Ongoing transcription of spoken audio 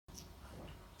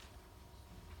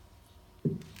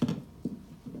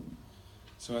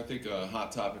So I think a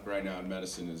hot topic right now in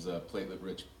medicine is platelet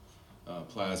rich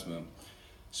plasma.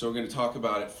 So we're going to talk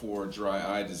about it for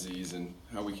dry eye disease and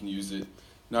how we can use it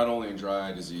not only in dry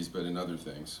eye disease but in other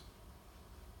things.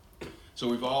 So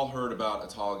we've all heard about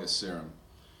autologous serum.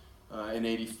 In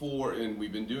 '84, and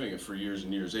we've been doing it for years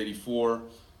and years, '84,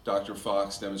 Dr.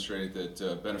 Fox demonstrated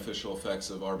that beneficial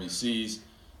effects of RBCs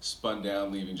spun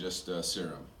down, leaving just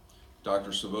serum.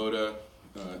 Dr. Svoboda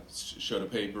showed a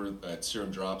paper at Serum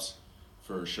Drops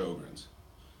for Sjogren's.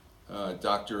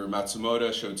 Dr.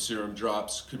 Matsumoto showed serum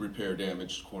drops could repair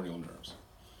damaged corneal nerves.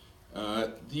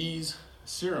 These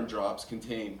serum drops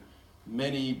contain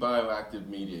many bioactive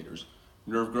mediators,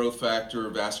 nerve growth factor,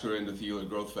 vascular endothelial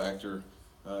growth factor,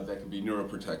 that can be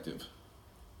neuroprotective.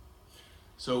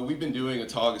 So we've been doing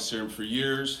autologous serum for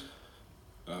years,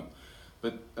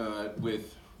 but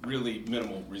with really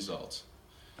minimal results.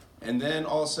 And then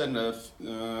all of a sudden,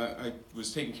 I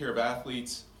was taking care of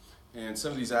athletes, and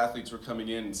some of these athletes were coming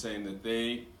in and saying that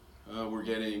they were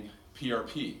getting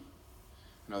PRP.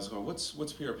 And I was going, what's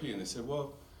PRP? And they said,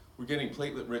 well, we're getting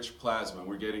platelet-rich plasma.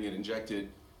 We're getting it injected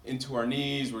into our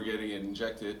knees. We're getting it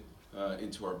injected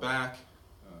into our back.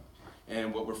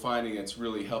 And what we're finding, it's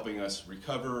really helping us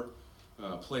recover,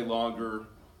 play longer,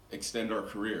 extend our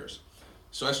careers.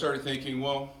 So I started thinking,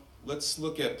 well, let's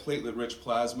look at platelet-rich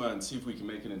plasma and see if we can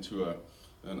make it into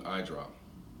an eye drop.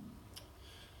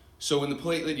 So in the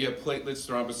platelet, you have platelets,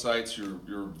 thrombocytes,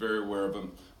 you're very aware of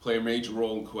them, play a major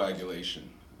role in coagulation.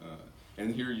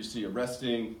 And here you see a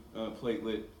resting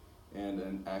platelet and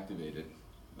an activated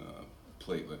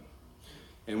platelet.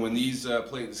 And when these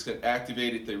platelets get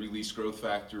activated, they release growth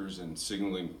factors and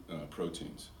signaling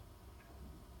proteins.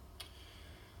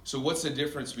 So what's the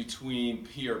difference between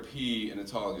PRP and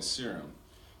autologous serum?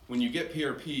 When you get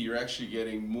PRP, you're actually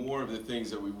getting more of the things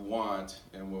that we want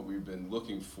and what we've been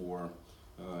looking for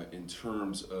in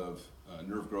terms of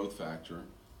nerve growth factor,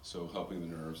 so helping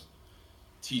the nerves,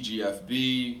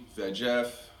 TGF-B,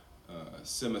 VEGF,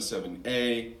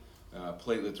 SIMA7A,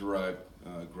 platelet-derived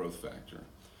growth factor.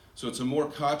 So it's a more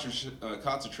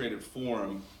concentrated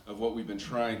form of what we've been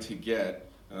trying to get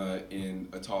in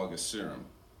autologous serum.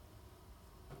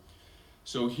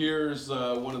 So here's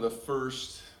one of the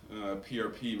first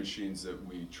PRP machines that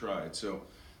we tried. So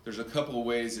there's a couple of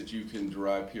ways that you can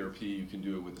derive PRP. You can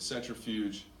do it with a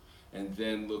centrifuge and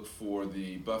then look for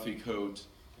the buffy coat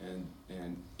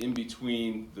and in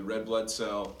between the red blood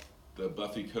cell, the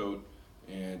buffy coat,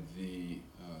 and the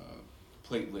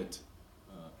platelet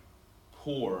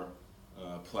core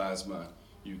plasma,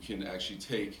 you can actually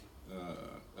take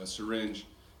a syringe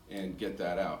and get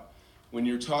that out. When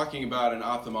you're talking about an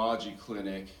ophthalmology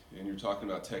clinic and you're talking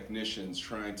about technicians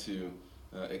trying to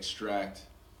extract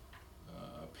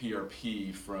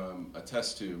PRP from a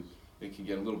test tube, it can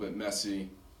get a little bit messy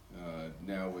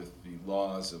now with the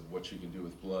laws of what you can do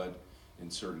with blood in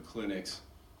certain clinics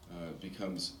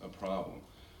becomes a problem.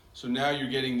 So now you're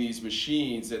getting these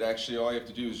machines that actually all you have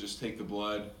to do is just take the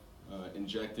blood,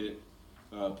 inject it,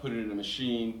 put it in a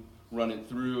machine, run it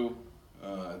through.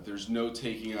 There's no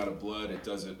taking out of blood, it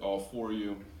does it all for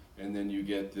you, and then you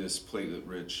get this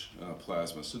platelet-rich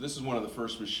plasma. So this is one of the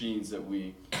first machines that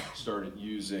we started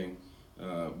using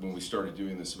when we started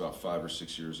doing this about 5 or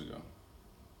 6 years ago.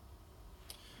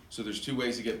 So there's two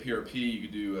ways to get PRP. You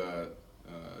could do a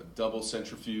double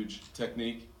centrifuge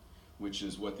technique, which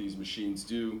is what these machines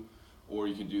do, or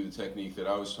you can do the technique that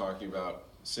I was talking about,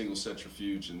 single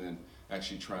centrifuge, and then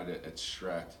actually try to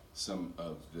extract some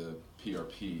of the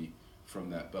PRP from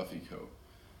that buffy coat.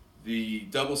 The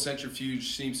double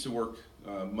centrifuge seems to work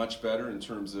much better in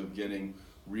terms of getting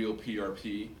real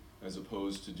PRP as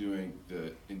opposed to doing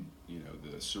the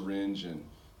syringe and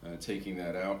taking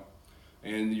that out.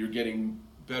 And you're getting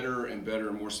better and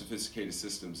better, more sophisticated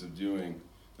systems of doing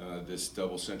this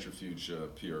double centrifuge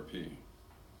PRP.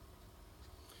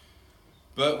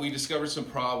 But we discovered some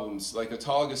problems. Like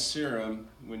autologous serum,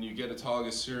 when you get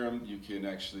autologous serum, you can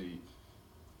actually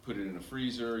put it in a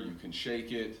freezer, you can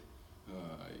shake it,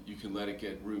 you can let it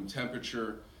get room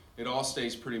temperature. It all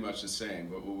stays pretty much the same.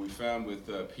 But what we found with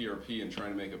PRP and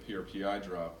trying to make a PRP eye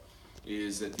drop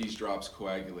is that these drops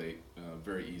coagulate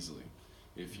very easily.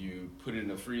 If you put it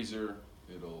in a freezer,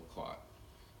 it'll clot.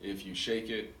 If you shake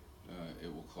it,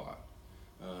 it will clot.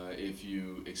 If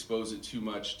you expose it too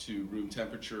much to room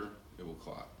temperature, it will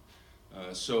clot.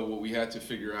 So what we had to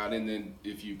figure out, and then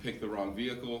if you pick the wrong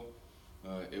vehicle,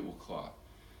 it will clot.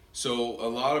 So a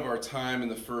lot of our time in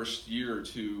the first year or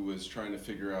two was trying to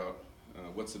figure out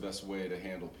what's the best way to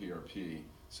handle PRP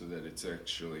so that it's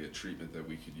actually a treatment that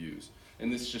we could use.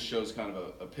 And this just shows kind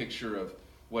of a picture of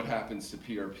what happens to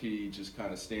PRP just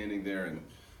kind of standing there,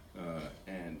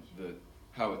 and the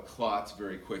how it clots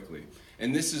very quickly.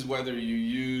 And this is whether you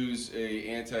use a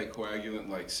anticoagulant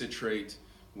like citrate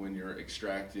when you're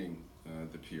extracting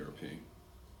the PRP.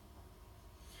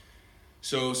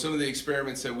 So some of the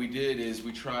experiments that we did is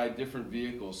we tried different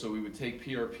vehicles. So we would take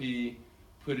PRP,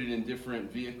 put it in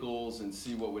different vehicles and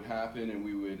see what would happen, and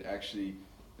we would actually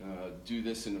do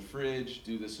this in a fridge,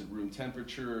 do this at room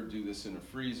temperature, do this in a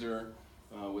freezer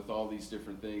with all these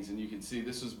different things. And you can see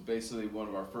this was basically one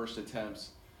of our first attempts,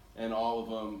 and all of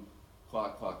them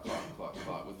clot, clot, clot, clot,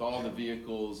 clot, with all the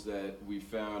vehicles that we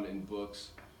found in books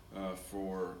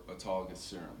for autologous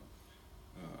serum.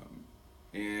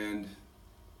 And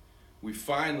we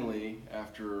finally,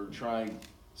 after trying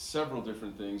several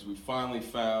different things, we finally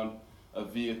found a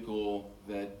vehicle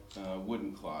that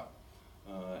wouldn't clot.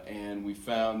 And we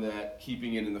found that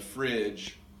keeping it in the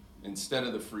fridge instead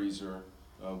of the freezer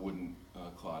wouldn't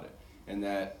clot it, and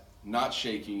that not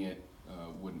shaking it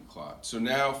wouldn't clot. So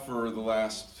now for the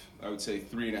last, I would say,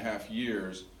 3.5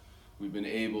 years, we've been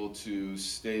able to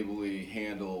stably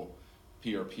handle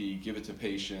PRP, give it to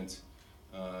patients,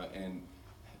 and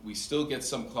we still get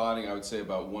some clotting. I would say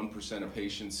about 1% of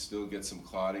patients still get some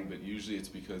clotting, but usually it's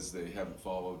because they haven't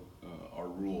followed our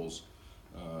rules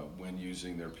when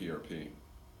using their PRP.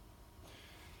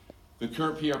 The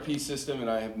current PRP system, and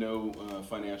I have no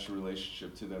financial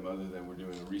relationship to them other than we're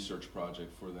doing a research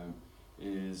project for them,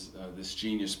 is this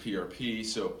Genius PRP.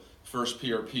 So first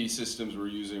PRP systems we're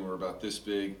using were about this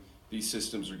big. These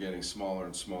systems are getting smaller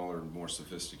and smaller and more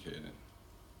sophisticated.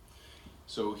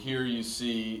 So here you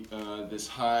see this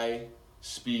high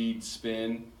speed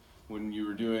spin. When you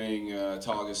were doing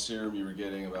autologous serum, you were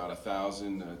getting about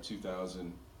 1,000,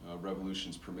 2,000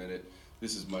 revolutions per minute.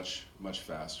 This is much, much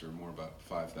faster, more about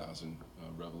 5,000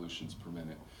 revolutions per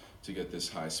minute to get this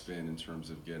high spin in terms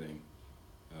of getting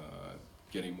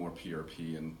more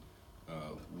PRP and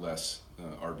less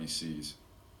RBCs.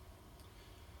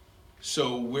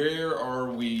 So where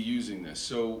are we using this?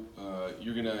 So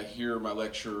you're going to hear my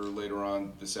lecture later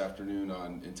on this afternoon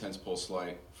on Intense Pulse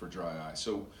Light for dry eye.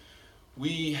 So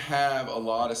we have a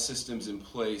lot of systems in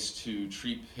place to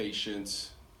treat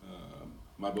patients'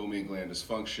 meibomian gland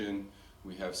dysfunction.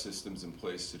 We have systems in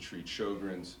place to treat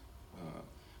Sjogren's.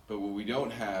 But what we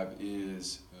don't have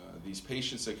is these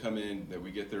patients that come in, that we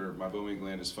get their meibomian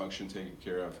gland dysfunction taken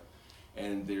care of,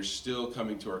 and they're still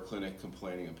coming to our clinic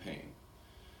complaining of pain.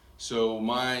 So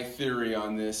my theory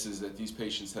on this is that these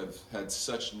patients have had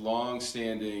such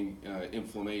long-standing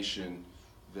inflammation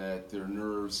that their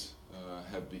nerves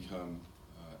have become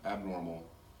abnormal,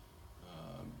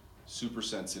 super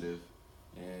sensitive,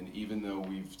 and even though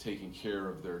we've taken care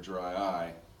of their dry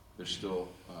eye, they're still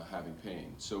having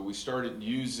pain. So we started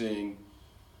using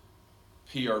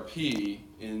PRP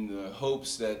in the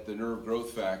hopes that the nerve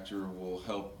growth factor will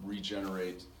help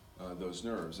regenerate those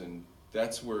nerves, and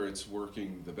that's where it's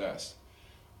working the best.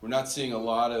 We're not seeing a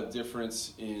lot of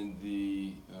difference in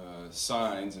the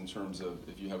signs in terms of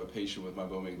if you have a patient with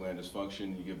meibomian gland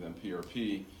dysfunction, you give them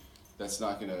PRP, that's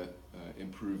not going to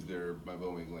improve their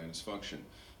meibomian gland dysfunction.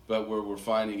 But where we're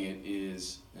finding it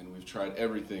is, and we've tried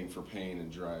everything for pain in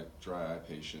dry eye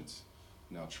patients,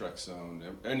 naltrexone,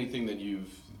 anything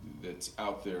that's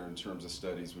out there in terms of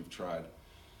studies we've tried.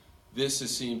 This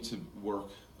has seemed to work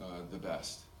the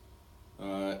best.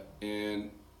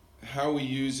 And how we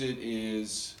use it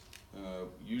is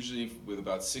usually with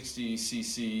about 60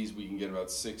 cc's, we can get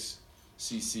about 6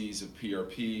 cc's of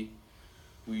PRP.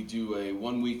 We do a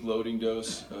 1-week loading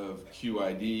dose of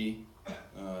QID.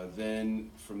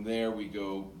 Then from there we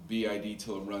go BID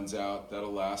till it runs out.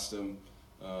 That'll last them,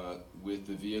 with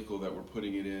the vehicle that we're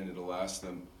putting it in, it'll last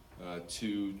them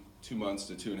 2 months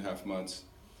to 2.5 months.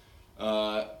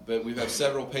 But we've had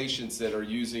several patients that are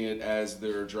using it as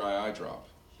their dry eye drop,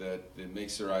 that it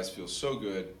makes their eyes feel so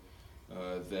good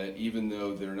that even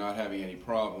though they're not having any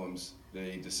problems,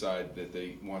 they decide that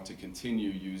they want to continue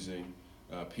using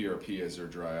PRP as their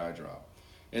dry eye drop.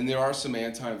 And there are some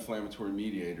anti-inflammatory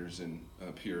mediators in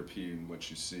PRP and what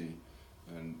you see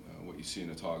in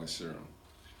autologous serum.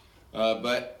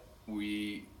 But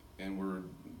we're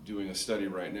doing a study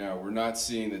right now, we're not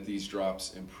seeing that these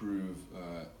drops improve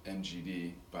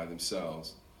MGD by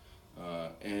themselves.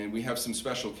 And we have some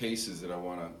special cases that I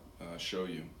want to show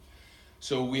you.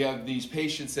 So we have these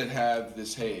patients that have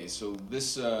this haze. So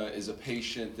this is a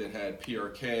patient that had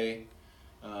PRK,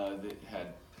 that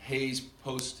had haze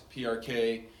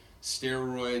post-PRK.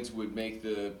 Steroids would make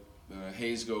the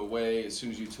haze go away. As soon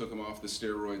as you took them off the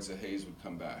steroids, the haze would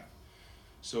come back.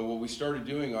 So what we started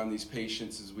doing on these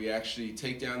patients is we actually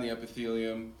take down the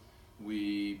epithelium,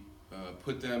 we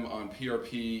put them on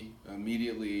PRP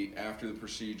immediately after the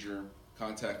procedure,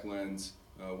 contact lens,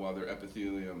 while their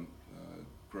epithelium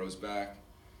grows back.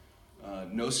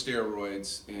 No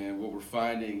steroids, and what we're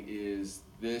finding is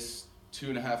this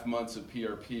 2.5 months of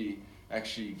PRP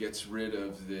actually gets rid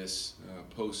of this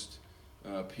post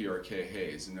PRK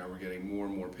haze, and now we're getting more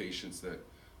and more patients that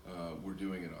we're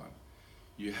doing it on.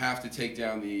 You have to take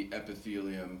down the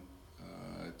epithelium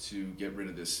to get rid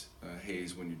of this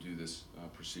haze when you do this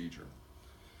procedure.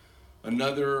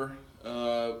 Another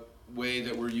way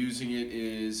that we're using it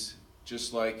is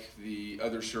just like the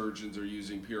other surgeons are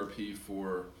using PRP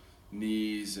for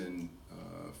knees and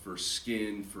for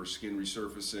skin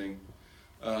resurfacing.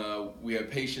 We have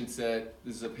patients that,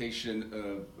 this is a patient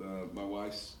of my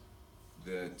wife's,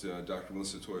 that Dr.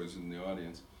 Melissa Toyos is in the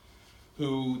audience,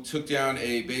 who took down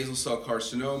a basal cell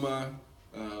carcinoma,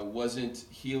 wasn't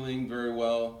healing very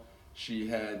well. She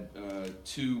had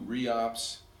 2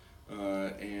 re-ops,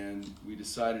 and we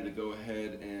decided to go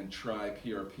ahead and try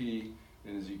PRP,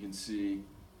 and as you can see,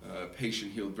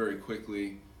 patient healed very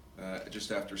quickly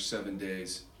just after 7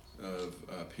 days of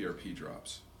PRP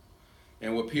drops.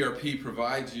 And what PRP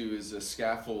provides you is a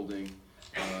scaffolding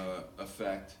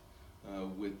effect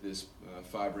with this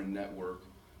fibrin network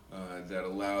that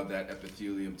allowed that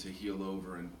epithelium to heal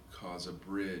over and cause a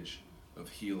bridge of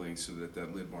healing so that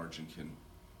that lid margin can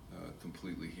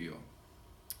completely heal.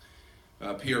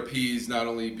 PRP is not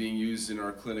only being used in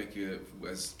our clinic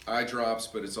as eye drops,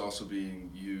 but it's also being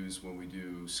used when we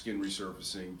do skin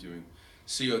resurfacing, doing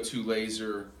CO2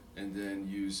 laser, and then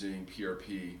using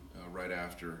PRP right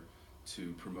after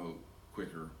to promote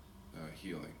quicker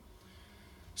healing.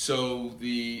 So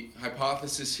the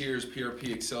hypothesis here is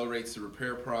PRP accelerates the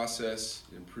repair process,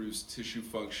 improves tissue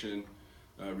function,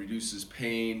 reduces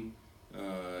pain,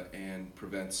 and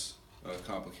prevents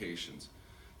complications.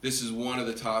 This is one of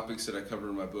the topics that I cover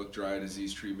in my book, Dry Eye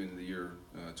Disease Treatment in the Year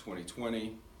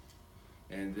 2020.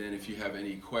 And then if you have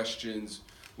any questions,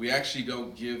 we actually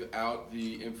don't give out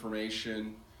the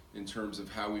information in terms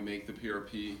of how we make the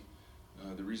PRP.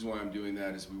 The reason why I'm doing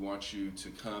that is we want you to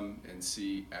come and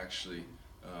see actually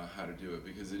how to do it,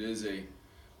 because it is a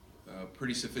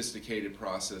pretty sophisticated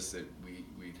process that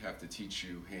we'd have to teach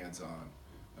you hands-on,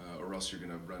 or else you're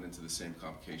going to run into the same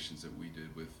complications that we did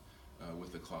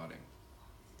with the clotting.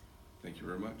 Thank you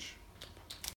very much.